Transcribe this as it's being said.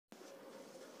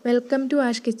Welcome to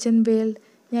ash kitchen world.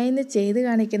 ഞാൻ ഇന്ന് ചെയ്ത്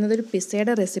കാണിക്കുന്നത് ഒരു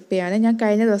പിസ്സയുടെ റെസിപ്പിയാണ്. ഞാൻ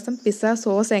കഴിഞ്ഞ ദിവസം പിസ്സ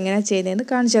സോസ് എങ്ങനെയാണ് ചെയ്യുന്നതെന്ന്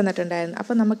കാണിച്ചു തന്നിട്ടുണ്ടായിരുന്നു.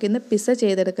 അപ്പോൾ നമുക്കിന്ന് പിസ്സ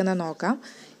ചെയ്തെടുക്കുന്നത് നോക്കാം.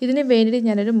 ഇതിന് വേണ്ടിയിട്ട്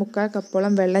ഞാനൊരു 3/4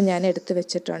 കപ്പോളം വെള്ളം ഞാൻ എടുത്ത്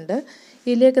വെച്ചിട്ടുണ്ട്.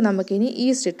 ഇതിലേക്ക് നമുക്കിനി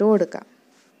ഈസ്റ്റ് ഇട്ട് കൊടുക്കാം.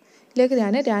 ഇതിലേക്ക്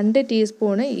ഞാൻ 2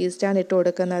 ടീസ്പൂണ് ഈസ്റ്റാണ് ഇട്ട്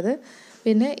കൊടുക്കുന്നത്.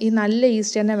 പിന്നെ ഈ നല്ല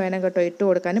ഈസ്റ്റ് തന്നെ വേണം കേട്ടോ ഇട്ട്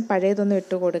കൊടുക്കാൻ, പഴയതൊന്നും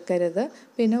ഇട്ട് കൊടുക്കരുത്.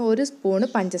 പിന്നെ 1 സ്പൂണ്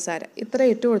പഞ്ചസാര, ഇത്ര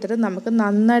ഇട്ട് കൊടുത്തിട്ട് നമുക്ക്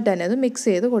നന്നായിട്ട് തന്നെ അത് മിക്സ്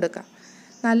ചെയ്ത് കൊടുക്കാം.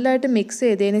 നല്ലതായിട്ട് മിക്സ്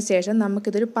ചെയ്തതിന് ശേഷം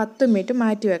നമുക്കിതൊരു 10 മിനിറ്റ്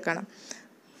മാറ്റി വെക്കണം.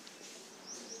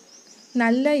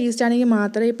 നല്ല ഈസ്റ്റ് ആണെങ്കിൽ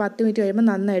മാത്രമേ ഈ 10 മിനിറ്റ് കഴിയുമ്പോൾ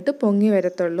നന്നായിട്ട് പൊങ്ങി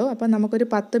വരത്തുള്ളൂ. അപ്പോൾ നമുക്കൊരു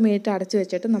 10 മിനിറ്റ് അടച്ചു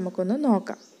വെച്ചിട്ട് നമുക്കൊന്ന്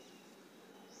നോക്കാം.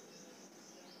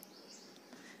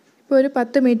 ഇപ്പോൾ ഒരു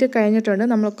 10 മിനിറ്റ് കഴിഞ്ഞിട്ടുണ്ട്,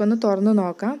 നമുക്കൊന്ന് തുറന്ന്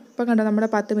നോക്കാം. ഇപ്പോൾ കണ്ടോ, നമ്മുടെ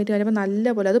 10 മിനിറ്റ് കഴിയുമ്പോൾ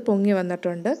നല്ലപോലെ അത് പൊങ്ങി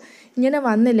വന്നിട്ടുണ്ട്. ഇങ്ങനെ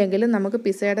വന്നില്ലെങ്കിൽ നമുക്ക്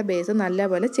പിസ്സയുടെ ബേസ്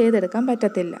നല്ലപോലെ ചെയ്തെടുക്കാൻ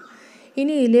പറ്റത്തില്ല.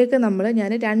 ഇനി ഇതിലേക്ക്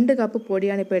ഞാൻ 2 കപ്പ്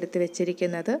പൊടിയാണ് ഇപ്പോൾ എടുത്ത്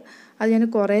വെച്ചിരിക്കുന്നത്. അത് ഞാൻ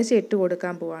കുറേശ്ശെ ഇട്ട്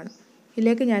കൊടുക്കാൻ പോവാണ്.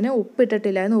 ഇതിലേക്ക് ഞാൻ ഉപ്പ്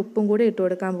ഇട്ടിട്ടില്ലായിരുന്നു, ഉപ്പും കൂടി ഇട്ട്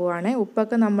കൊടുക്കാൻ പോവാണ്.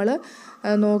 ഉപ്പൊക്കെ നമ്മൾ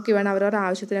നോക്കി വേണം, അവരവരുടെ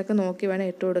ആവശ്യത്തിനൊക്കെ നോക്കി വേണം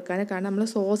ഇട്ട് കൊടുക്കാൻ. കാരണം നമ്മൾ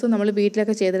സോസ് നമ്മൾ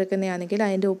വീട്ടിലൊക്കെ ചെയ്തെടുക്കുന്നതാണെങ്കിൽ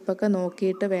അതിൻ്റെ ഉപ്പൊക്കെ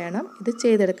നോക്കിയിട്ട് വേണം ഇത്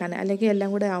ചെയ്തെടുക്കാൻ. അല്ലെങ്കിൽ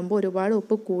എല്ലാം കൂടെ ആകുമ്പോൾ ഒരുപാട്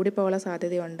ഉപ്പ് കൂടിപ്പോകാനുള്ള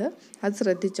സാധ്യതയുണ്ട്, അത്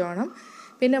ശ്രദ്ധിച്ചോണം.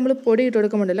 പിന്നെ നമ്മൾ പൊടി ഇട്ട്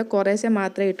കൊടുക്കുമ്പോഴല്ലോ കുറേശ്ശെ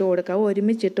മാത്രമേ ഇട്ട് കൊടുക്കാവൂ,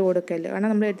 ഒരുമിച്ച് ഇട്ട് കൊടുക്കല്ലോ. കാരണം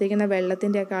നമ്മൾ എടുത്തിരിക്കുന്ന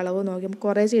വെള്ളത്തിൻ്റെയൊക്കെ അളവ് നോക്കി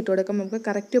കുറേശ്ശെ ഇട്ട് കൊടുക്കുമ്പോൾ നമുക്ക്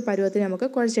കറക്റ്റ് പരുവത്തിന് നമുക്ക്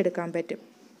കുഴച്ചെടുക്കാൻ പറ്റും.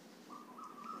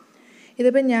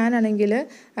 ഇതിപ്പോൾ ഞാനാണെങ്കിൽ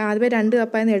ആദ്യമേ 2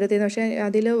 കപ്പായിരുന്നു എടുത്തിരുന്നത്, പക്ഷേ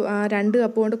അതിൽ 2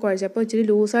 കപ്പ് കൊണ്ട് കുഴച്ചപ്പോൾ ഇച്ചിരി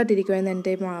ലൂസായിട്ടിരിക്കുമായിരുന്നു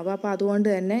എൻ്റെ മാവ്. അപ്പോൾ അതുകൊണ്ട്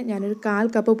തന്നെ ഞാനൊരു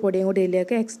 1/4 കപ്പ് പൊടിയും കൂടി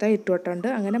ഇതിലേക്ക് എക്സ്ട്രാ ഇട്ടിട്ടുണ്ട്.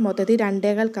 അങ്ങനെ മൊത്തത്തിൽ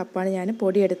 2.25 കപ്പാണ് ഞാൻ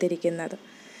പൊടി എടുത്തിരിക്കുന്നത്.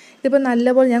 ഇതിപ്പോൾ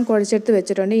നല്ലപോലെ ഞാൻ കുഴച്ചെടുത്ത്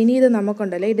വെച്ചിട്ടുണ്ട്. ഇനി ഇത്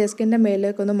നമുക്കുണ്ടല്ലോ ഈ ഡെസ്കിൻ്റെ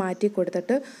മേലേക്കൊന്ന് മാറ്റി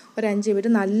കൊടുത്തിട്ട് ഒരു 5 മിനിറ്റ്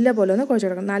നല്ലപോലെ ഒന്ന് കുഴച്ച്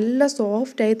കൊടുക്കണം. നല്ല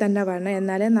സോഫ്റ്റായി തന്നെ വരണം,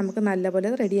 എന്നാലേ നമുക്ക് നല്ലപോലെ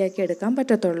റെഡിയാക്കി എടുക്കാൻ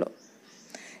പറ്റത്തുള്ളൂ.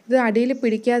 ഇത് അടിയിൽ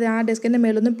പിടിക്കാതെ, ആ ഡെസ്കിൻ്റെ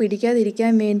മേലൊന്നും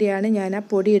പിടിക്കാതിരിക്കാൻ വേണ്ടിയാണ് ഞാൻ ആ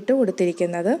പൊടിയിട്ട്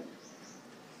കൊടുത്തിരിക്കുന്നത്.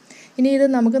 ഇനി ഇത്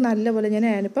നമുക്ക് നല്ലപോലെ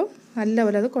ഞാനിപ്പോൾ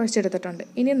നല്ലപോലെ അത് കുഴച്ചെടുത്തിട്ടുണ്ട്.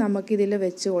 ഇനി നമുക്കിതിൽ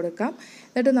വെച്ച് കൊടുക്കാം.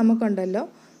 എന്നിട്ട് നമുക്കുണ്ടല്ലോ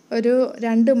ഒരു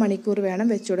 2 മണിക്കൂർ വേണം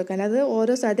വെച്ച് കൊടുക്കാൻ. അത്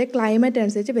ഓരോ സ്ഥലത്തെ ക്ലൈമറ്റ്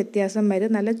അനുസരിച്ച് വ്യത്യാസം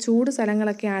വരും. നല്ല ചൂട്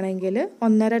സ്ഥലങ്ങളൊക്കെ ആണെങ്കിൽ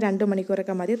 1.5-2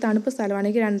 മണിക്കൂറൊക്കെ മതി. തണുപ്പ്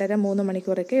സ്ഥലമാണെങ്കിൽ 2.5-3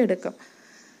 മണിക്കൂറൊക്കെ എടുക്കും.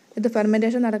 ഇത്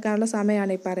ഫെർമെൻറ്റേഷൻ നടക്കാനുള്ള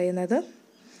സമയമാണ് ഈ പറയുന്നത്.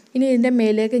 ഇനി ഇതിൻ്റെ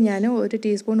മേലേക്ക് ഞാൻ 1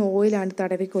 ടീസ്പൂൺ ഓയിലാണ്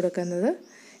തടവി കൊടുക്കുന്നത്.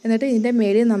 എന്നിട്ട് ഇതിൻ്റെ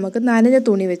മേലിൽ നമുക്ക് നനഞ്ഞ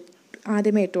തുണി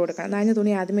ആദ്യമേ ഇട്ട് കൊടുക്കണം. നനഞ്ഞ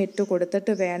തുണി ആദ്യമേ ഇട്ട്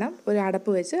കൊടുത്തിട്ട് വേണം ഒരു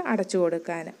അടപ്പ് വെച്ച് അടച്ചു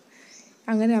കൊടുക്കാൻ.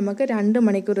 അങ്ങനെ നമുക്ക് 2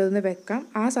 മണിക്കൂർ ഇതൊന്ന് വെക്കാം.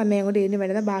 ആ സമയം കൊണ്ട് ഇതിന്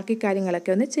വേണ്ടുന്ന ബാക്കി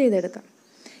കാര്യങ്ങളൊക്കെ ഒന്ന് ചെയ്തെടുക്കാം.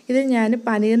 ഇത് ഞാൻ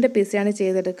പനീറിൻ്റെ പിസ്സയാണ്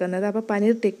ചെയ്തെടുക്കുന്നത്. അപ്പോൾ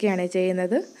പനീർ ടിക്കയാണ്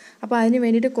ചെയ്യുന്നത്. അപ്പോൾ അതിന്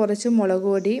വേണ്ടിയിട്ട് കുറച്ച് മുളക്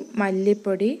പൊടി,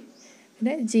 മല്ലിപ്പൊടി,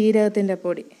 പിന്നെ ജീരകത്തിൻ്റെ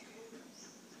പൊടി.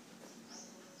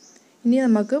 ഇനി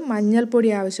നമുക്ക്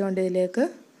മഞ്ഞൾപ്പൊടി ആവശ്യമുണ്ട് ഇതിലേക്ക്,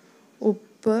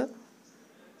 ഉപ്പ്,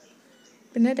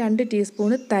 പിന്നെ 2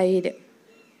 ടീസ്പൂണ് തൈര്,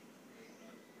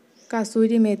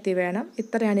 കസൂരി മേത്തി വേണം.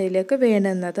 ഇത്രയാണ് ഇതിലേക്ക്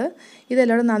വേണ്ടുന്നത്.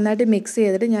 ഇതെല്ലാം നന്നായിട്ട് മിക്സ്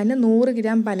ചെയ്തിട്ട് ഞാൻ 100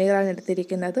 ഗ്രാം പനീറാണ്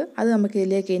എടുത്തിരിക്കുന്നത്. അത് നമുക്ക്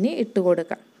ഇതിലേക്ക് ഇനി ഇട്ട്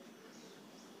കൊടുക്കാം.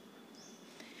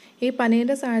 ഈ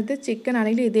പനീറിൻ്റെ സ്ഥാനത്ത് ചിക്കൻ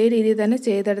ആണെങ്കിൽ ഇതേ രീതിയിൽ തന്നെ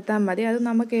ചെയ്തെടുത്താൽ മതി. അത്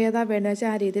നമുക്ക് ഏതാ വേണ്ടതെന്ന്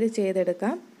വെച്ചാൽ ആ രീതിയിൽ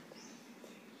ചെയ്തെടുക്കാം.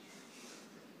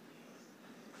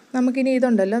 നമുക്കിനി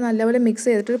ഇതുണ്ടല്ലോ നല്ലപോലെ മിക്സ്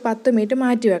ചെയ്തിട്ട് ഒരു 10 മിനിറ്റ്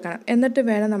മാറ്റി വെക്കണം. എന്നിട്ട്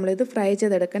വേണം നമ്മളിത് ഫ്രൈ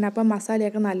ചെയ്തെടുക്കാൻ. അപ്പോൾ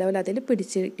മസാലയൊക്കെ നല്ലപോലെ അതിൽ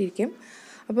പിടിച്ചിരിക്കും.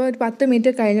 അപ്പോൾ ഒരു 10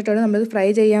 മിനിറ്റ് കഴിഞ്ഞിട്ടാണ് നമ്മളിത് ഫ്രൈ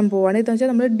ചെയ്യാൻ പോവുകയാണ്. ഇതെന്ന് വെച്ചാൽ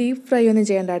നമ്മൾ ഡീപ്പ് ഫ്രൈ ഒന്നും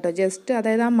ചെയ്യേണ്ട കേട്ടോ, ജസ്റ്റ്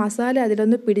അതായത് ആ മസാല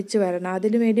അതിലൊന്ന് പിടിച്ച് വരണം,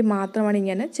 അതിന് വേണ്ടി മാത്രമാണ്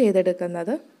ഇങ്ങനെ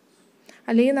ചെയ്തെടുക്കുന്നത്.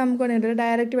 അല്ലെങ്കിൽ നമുക്ക് വേണമെങ്കിൽ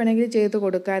ഡയറക്റ്റ് വേണമെങ്കിൽ ചെയ്ത്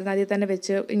കൊടുക്കാമായിരുന്നു, അതിൽ തന്നെ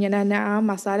വെച്ച് ഇങ്ങനെ തന്നെ ആ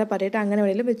മസാല പരയിട്ട് അങ്ങനെ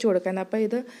വേണമെങ്കിലും വെച്ച്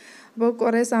കൊടുക്കാമായിരുന്നു. അപ്പോൾ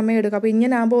കുറേ സമയം എടുക്കും. അപ്പോൾ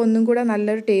ഇങ്ങനെ ആകുമ്പോൾ ഒന്നും കൂടെ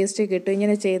നല്ലൊരു ടേസ്റ്റ് കിട്ടും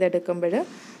ഇങ്ങനെ ചെയ്തെടുക്കുമ്പോൾ.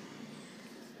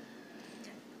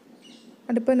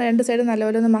 അതിപ്പോൾ 2 സൈഡ്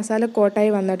നല്ലപോലെ ഒന്ന് മസാല കോട്ടായി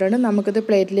വന്നിട്ടുണ്ട്. നമുക്കിത്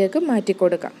പ്ലേറ്റിലേക്ക് മാറ്റി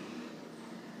കൊടുക്കാം.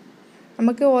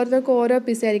 നമുക്ക് ഓരോരുത്തർക്കും ഓരോ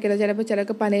പിസ്സ ആയിരിക്കുമല്ലോ,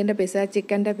 ചിലർക്ക് പനീറിൻ്റെ പിസ്സ,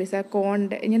 ചിക്കൻ്റെ പിസ്സ,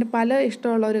 കോണിൻ്റെ, ഇങ്ങനെ പല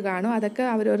ഇഷ്ടമുള്ളവർ കാണും. അതൊക്കെ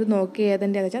അവരവർ നോക്കി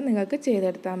ഏതിൻ്റെയാണെന്ന് വെച്ചാൽ നിങ്ങൾക്ക്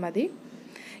ചെയ്തെടുത്താൽ മതി.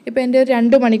 ഇപ്പോൾ എൻ്റെ ഒരു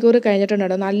 2 മണിക്കൂർ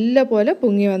കഴിഞ്ഞിട്ടുണ്ടോ, നല്ലപോലെ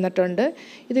പൊങ്ങി വന്നിട്ടുണ്ട്.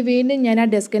 ഇത് വീണ്ടും ഞാൻ ആ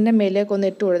ഡെസ്കിൻ്റെ മേലേക്ക്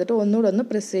ഒന്ന് ഇട്ട് കൊടുത്തിട്ട് ഒന്നുകൂടെ ഒന്ന്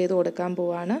പ്രസ് ചെയ്ത് കൊടുക്കാൻ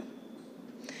പോവാണ്.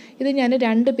 ഇത് ഞാൻ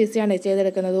 2 പിസ്സയാണ്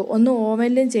ചെയ്തെടുക്കുന്നത്. ഒന്ന്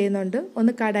ഓവനിലും ചെയ്യുന്നുണ്ട്,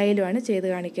 ഒന്ന് കടായിലുമാണ് ചെയ്ത്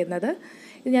കാണിക്കുന്നത്.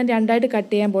 ഇത് ഞാൻ 2ആയിട്ട് കട്ട്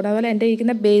ചെയ്യാൻ പോകുന്നത്. അതുപോലെ എൻ്റെ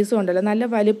ഇരിക്കുന്ന ബേസും ഉണ്ടല്ലോ നല്ല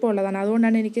വലിപ്പമുള്ളതാണ്,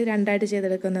 അതുകൊണ്ടാണ് എനിക്ക് 2ആയിട്ട്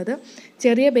ചെയ്തെടുക്കുന്നത്.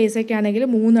 ചെറിയ ബേസൊക്കെ ആണെങ്കിൽ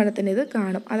 3 എണ്ണത്തിന് ഇത്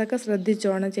കാണും. അതൊക്കെ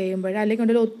ശ്രദ്ധിച്ചോണം ചെയ്യുമ്പോൾ, അല്ലെങ്കിൽ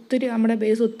ഉണ്ടല്ലോ ഒത്തിരി നമ്മുടെ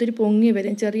ബേസ് ഒത്തിരി പൊങ്ങി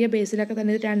വരും. ചെറിയ ബേസിലൊക്കെ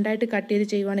തന്നെ ഇത് 2ആയിട്ട് കട്ട് ചെയ്ത്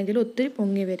ചെയ്യുവാണെങ്കിൽ ഒത്തിരി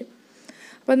പൊങ്ങി വരും.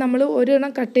 അപ്പോൾ നമ്മൾ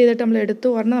ഒരെണ്ണം കട്ട് ചെയ്തിട്ട് നമ്മൾ എടുത്ത്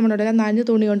ഒരെണ്ണം നമ്മുടെ നനഞ്ഞ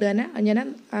തുണി കൊണ്ട് തന്നെ ഇങ്ങനെ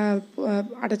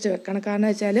അടച്ച് വെക്കണം. കാരണം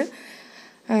വെച്ചാൽ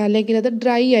അല്ലെങ്കിൽ അത്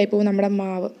ഡ്രൈ ആയി പോകും നമ്മുടെ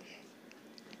മാവ്.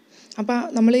 അപ്പോൾ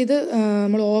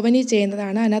നമ്മൾ ഓവനിൽ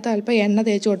ചെയ്യുന്നതാണ്. അതിനകത്ത് അല്പം എണ്ണ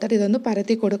തേച്ച് കൊടുത്തിട്ട് ഇതൊന്ന്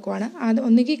പരത്തി കൊടുക്കുവാണ്. അത്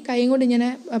ഒന്നുകിൽ കൈ കൊണ്ട് ഇങ്ങനെ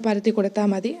പരത്തി കൊടുത്താൽ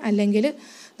മതി, അല്ലെങ്കിൽ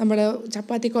നമ്മൾ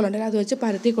ചപ്പാത്തിക്കോലുണ്ടല്ലോ അത് വെച്ച്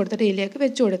പരത്തി കൊടുത്തിട്ട് ഇതിലേക്ക്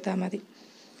വെച്ച് കൊടുത്താൽ മതി.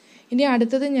 ഇനി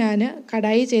അടുത്തത് ഞാൻ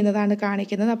കടായി ചെയ്യുന്നതാണ്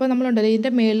കാണിക്കുന്നത്. അപ്പോൾ നമ്മളുണ്ടല്ലോ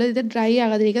ഇതിൻ്റെ മേളിൽ ഇത് ഡ്രൈ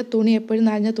ആകാതിരിക്കുക തുണി എപ്പോഴും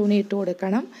നനഞ്ഞ തുണി ഇട്ട്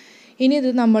കൊടുക്കണം. ഇനി ഇത്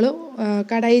നമ്മൾ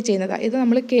കടായി ചെയ്യുന്നതാണ്. ഇത്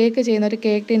നമ്മൾ കേക്ക് ചെയ്യുന്ന ഒരു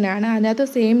കേക്ക് ടിന്നാണ്. അതിനകത്ത്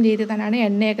സെയിം രീതി തന്നെയാണ്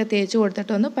എണ്ണയൊക്കെ തേച്ച്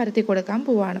കൊടുത്തിട്ട് ഒന്ന് പരത്തി കൊടുക്കാൻ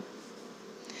പോവാണ്.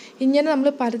 ഇങ്ങനെ നമ്മൾ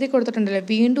പരത്തി കൊടുത്തിട്ടുണ്ടല്ലോ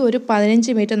വീണ്ടും ഒരു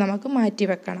 15 മിനിറ്റ് നമുക്ക് മാറ്റി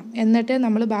വെക്കണം. എന്നിട്ടേ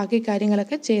നമ്മൾ ബാക്കി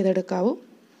കാര്യങ്ങളൊക്കെ ചെയ്തെടുക്കാവൂ.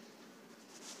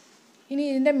 ഇനി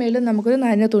ഇതിൻ്റെ മേളിൽ നമുക്കൊരു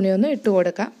നനഞ്ഞ തുണിയൊന്ന് ഇട്ട്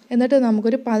കൊടുക്കാം. എന്നിട്ട്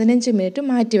നമുക്കൊരു 15 മിനിറ്റ്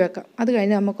മാറ്റി വെക്കാം. അത്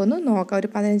കഴിഞ്ഞ് നമുക്കൊന്ന് നോക്കാം. ഒരു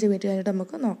 15 മിനിറ്റ് കഴിഞ്ഞിട്ട്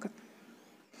നമുക്ക് നോക്കാം.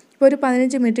 ഇപ്പോൾ ഒരു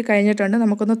 15 മിനിറ്റ് കഴിഞ്ഞിട്ടുണ്ട്.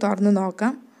 നമുക്കൊന്ന് തുറന്ന്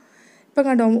നോക്കാം. ഇപ്പം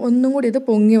കണ്ടോ ഒന്നും കൂടി ഇത്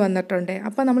പൊങ്ങി വന്നിട്ടുണ്ട്.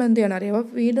 അപ്പോൾ നമ്മൾ എന്ത് ചെയ്യണം അറിയാമോ?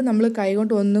 വീണ്ടും നമ്മൾ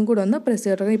കൈകൊണ്ട് ഒന്നും കൂടെ ഒന്ന് പ്രസ്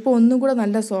ചെയ്തിട്ട് ഇപ്പോൾ ഒന്നും കൂടെ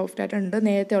നല്ല സോഫ്റ്റ് ആയിട്ടുണ്ട്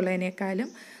നേരത്തെ ഉള്ളതിനേക്കാളും.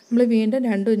 നമ്മൾ വീണ്ടും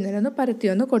രണ്ടും ഇങ്ങനെ ഒന്ന് പരത്തി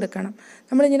ഒന്ന് കൊടുക്കണം.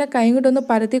 നമ്മളിങ്ങനെ കൈ കൊണ്ടൊന്ന്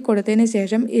പരത്തി കൊടുത്തതിന്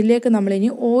ശേഷം ഇതിലേക്ക്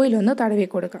നമ്മളിനി ഓയിലൊന്ന് തടവി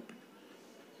കൊടുക്കാം.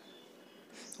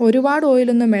 ഒരുപാട്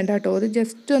ഓയിലൊന്നും വേണ്ട കേട്ടോ. അത്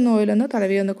ജസ്റ്റ് ഒന്ന് ഓയിലൊന്ന്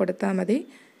തടവി ഒന്ന് കൊടുത്താൽ മതി.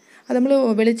 അത് നമ്മൾ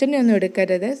വെളിച്ചെണ്ണയൊന്നും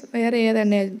എടുക്കരുത്. വേറെ ഏത്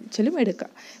എണ്ണ വെച്ചാലും എടുക്കാം.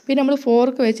 പിന്നെ നമ്മൾ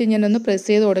ഫോർക്ക് വെച്ച് ഇങ്ങനെ ഒന്ന് പ്രസ്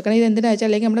ചെയ്ത് കൊടുക്കണം. ഇതെന്തിനാണെന്ന് വെച്ചാൽ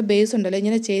അല്ലെങ്കിൽ നമ്മുടെ ബേസ് ഉണ്ടല്ലോ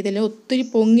ഇങ്ങനെ ചെയ്തില്ലെങ്കിൽ ഒത്തിരി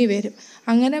പൊങ്ങി വരും.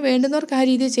 അങ്ങനെ വേണ്ടുന്നവർക്ക് ആ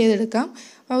രീതിയിൽ ചെയ്തെടുക്കാം.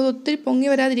 അത് ഒത്തിരി പൊങ്ങി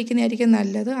വരാതിരിക്കുന്നതായിരിക്കും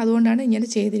നല്ലത്. അതുകൊണ്ടാണ് ഇങ്ങനെ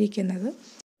ചെയ്തിരിക്കുന്നത്.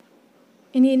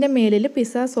 ഇനി ഇതിൻ്റെ മേലിൽ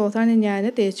പിസ്സ സോസാണ് ഞാൻ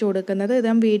തേച്ച് കൊടുക്കുന്നത്. ഇത്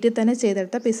ഞാൻ വീട്ടിൽ തന്നെ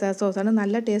ചെയ്തെടുത്ത പിസ്സ സോസാണ്.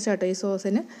 നല്ല ടേസ്റ്റ് കേട്ടോ ഈ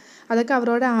സോസിന്. അതൊക്കെ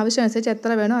അവരുടെ ആവശ്യം അനുസരിച്ച്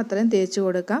എത്ര വേണോ അത്രയും തേച്ച്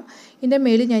കൊടുക്കാം. ഇതിൻ്റെ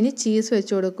മേലിൽ ഞാൻ ഈ ചീസ്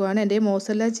വെച്ച് കൊടുക്കുകയാണ്. എൻ്റെ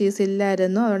മോസറെല്ല ചീസ്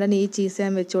ഇല്ലായിരുന്നു, അതുകൊണ്ടാണ് ഈ ചീസ്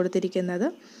ഞാൻ വെച്ച് കൊടുത്തിരിക്കുന്നത്.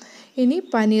 ഇനി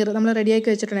പനീർ നമ്മൾ റെഡിയാക്കി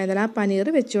വെച്ചിട്ടുണ്ടായിരുന്നല്ലോ ആ പനീർ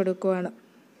വെച്ച് കൊടുക്കുകയാണ്.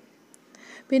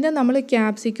 പിന്നെ നമ്മൾ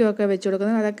ക്യാപ്സിക്കം ഒക്കെ വെച്ച്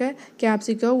കൊടുക്കുന്നത്. അതൊക്കെ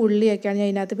ക്യാപ്സിക്കോ ഉള്ളിയൊക്കെയാണ് ഞാൻ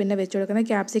ഇതിനകത്ത് പിന്നെ വെച്ച് കൊടുക്കുന്നത്.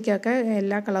 ക്യാപ്സിക്കം ഒക്കെ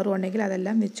എല്ലാ കളറും ഉണ്ടെങ്കിൽ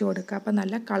അതെല്ലാം വെച്ച് കൊടുക്കുക. അപ്പോൾ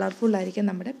നല്ല കളർഫുള്ളായിരിക്കും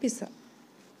നമ്മുടെ പിസ്സ.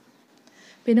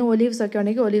 പിന്നെ ഒലീവ്സ് ഒക്കെ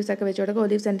ഉണ്ടെങ്കിൽ ഒലീവ്സ് ഒക്കെ വെച്ച് കൊടുക്കുക.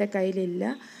 ഒലീവ്സ് എൻ്റെ കയ്യിലില്ല.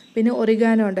 പിന്നെ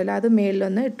ഒറിഗാനോ ഉണ്ടല്ലോ അത്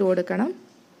മേളിലൊന്ന് ഇട്ട് കൊടുക്കണം.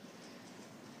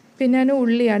 പിന്നെ ഞാൻ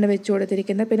ഉള്ളിയാണ് വെച്ച്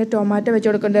കൊടുത്തിരിക്കുന്നത്. പിന്നെ ടൊമാറ്റോ വെച്ച്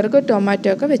കൊടുക്കേണ്ടവർക്ക് ടൊമാറ്റോ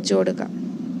ഒക്കെ വെച്ച് കൊടുക്കാം.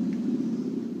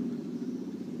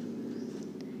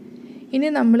 ഇനി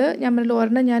ഞാൻ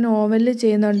ഒരെണ്ണം ഞാൻ ഓവനിൽ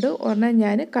ചെയ്യുന്നുണ്ട്, ഒരെണ്ണം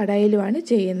ഞാൻ കടായിലുമാണ്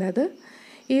ചെയ്യുന്നത്.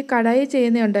 ഈ കടായി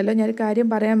ചെയ്യുന്നതുണ്ടല്ലോ ഞാൻ കാര്യം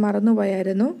പറയാൻ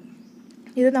മറന്നുപോയായിരുന്നു.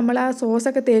 ഇത് നമ്മൾ ആ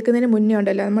സോസൊക്കെ തേക്കുന്നതിന് മുന്നേ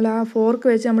ഉണ്ടല്ലോ നമ്മൾ ആ ഫോർക്ക്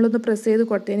വെച്ച് നമ്മളൊന്ന് പ്രസ് ചെയ്ത്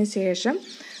കൊടുത്തതിന് ശേഷം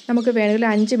നമുക്ക് വേണമെങ്കിൽ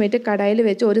 5 മിനിറ്റ് കടായിൽ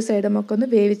വെച്ച് ഒരു സൈഡ് നമുക്കൊന്ന്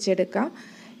വേവിച്ചെടുക്കാം.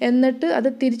 എന്നിട്ട് അത്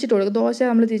തിരിച്ചിട്ട് കൊടുക്കും. ദോശ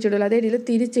നമ്മൾ തിരിച്ചിടുമല്ലോ അതേ രീതിയിൽ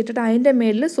തിരിച്ചിട്ടിട്ട് അതിൻ്റെ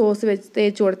മേലിൽ സോസ് വെച്ച്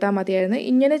തേച്ച് കൊടുത്താൽ മതിയായിരുന്നു.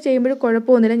 ഇങ്ങനെ ചെയ്യുമ്പോൾ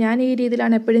കുഴപ്പമൊന്നുമില്ല. ഞാൻ ഈ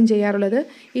രീതിയിലാണ് എപ്പോഴും ചെയ്യാറുള്ളത്.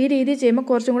 ഈ രീതി ചെയ്യുമ്പോൾ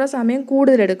കുറച്ചും കൂടെ സമയം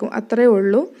കൂടുതലെടുക്കും, അത്രയേ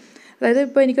ഉള്ളൂ. അതായത്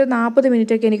ഇപ്പോൾ എനിക്ക് 40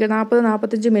 മിനിറ്റൊക്കെ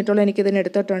 45 മിനിറ്റോളം എനിക്കിതിന്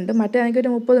എടുത്തിട്ടുണ്ട്. മറ്റേ എനിക്കൊരു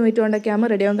 30 മിനിറ്റ് കൊണ്ടൊക്കെ ആകുമ്പോൾ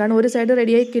റെഡിയാകും. കാരണം ഒരു സൈഡ്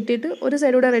റെഡിയായി കിട്ടിയിട്ട് ഒരു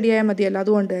സൈഡ് കൂടെ റെഡിയായാൽ മതിയല്ലോ.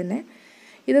 അതുകൊണ്ട് തന്നെ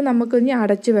ഇത് നമുക്ക് ഇനി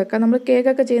അടച്ച് വെക്കാം. നമ്മൾ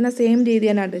കേക്കൊക്കെ ചെയ്യുന്ന സെയിം രീതി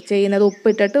തന്നെയാണ് ചെയ്യുന്നത്.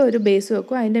 ഉപ്പിട്ടിട്ട് ഒരു ബേസ്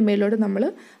വെക്കും. അതിൻ്റെ മേലോട്ട് നമ്മൾ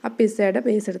ആ പിസ്സയുടെ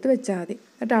ബേസ് എടുത്ത് വെച്ചാൽ മതി.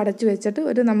 എന്നിട്ട് അടച്ച്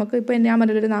വെച്ചിട്ട് നമുക്ക് ഇപ്പോൾ ഞാൻ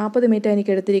പറഞ്ഞൊരു 40 മിനിറ്റാണ്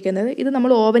എനിക്ക് എടുത്തിരിക്കുന്നത്. ഇത്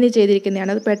നമ്മൾ ഓവനിൽ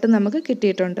ചെയ്തിരിക്കുന്നതാണ്. അത് പെട്ടെന്ന് നമുക്ക്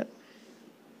കിട്ടിയിട്ടുണ്ട്.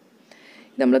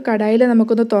 ഇത് നമ്മൾ കടായിൽ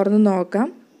നമുക്കൊന്ന് തുറന്ന് നോക്കാം.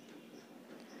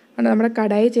 നമ്മുടെ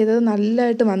കടായി ചെയ്തത്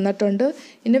നല്ലതായിട്ട് വന്നിട്ടുണ്ട്.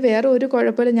 ഇനി വേറെ ഒരു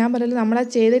കുഴപ്പമില്ല. ഞാൻ പറഞ്ഞത് നമ്മളാ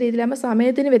ചെയ്ത രീതിയിലാകുമ്പോൾ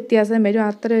സമയത്തിന് വ്യത്യാസം വരും,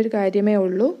 അത്ര ഒരു കാര്യമേ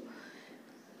ഉള്ളൂ.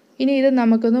 ഇനി ഇത്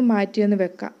നമുക്കൊന്ന് മാറ്റിയൊന്ന്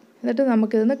വെക്കാം. എന്നിട്ട്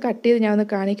നമുക്കിതൊന്ന് കട്ട് ചെയ്ത് ഞാൻ ഒന്ന്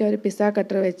കാണിക്കാം. ഒരു പിസ്സ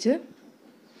കട്ടർ വെച്ച്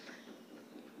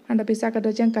പിസ്സ കട്ടർ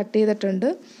വെച്ച് ഞാൻ കട്ട് ചെയ്തിട്ടുണ്ട്.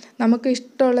 നമുക്ക്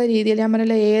ഇഷ്ടമുള്ള രീതിയിൽ ഞാൻ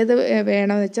പറഞ്ഞില്ല ഏത്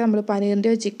വേണമെന്ന് വെച്ചാൽ നമ്മൾ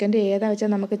പനീറിൻ്റെയോ ചിക്കൻ്റെയോ ഏതാ വെച്ചാൽ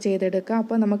നമുക്ക് ചെയ്തെടുക്കാം.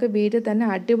 അപ്പോൾ നമുക്ക് വീട്ടിൽ തന്നെ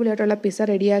അടിപൊളിയായിട്ടുള്ള പിസ്സ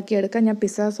റെഡിയാക്കി എടുക്കാം. ഞാൻ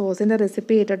പിസ്സ സോസിൻ്റെ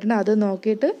റെസിപ്പി ഇട്ടിട്ടുണ്ട്. അത്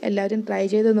നോക്കിയിട്ട് എല്ലാവരും ട്രൈ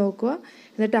ചെയ്ത് നോക്കുക.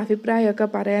 എന്നിട്ട് അഭിപ്രായമൊക്കെ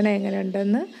പറയണേ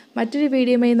എങ്ങനെയുണ്ടെന്ന്. മറ്റൊരു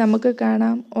വീഡിയോയുമായി നമുക്ക്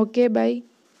കാണാം. Okay, by.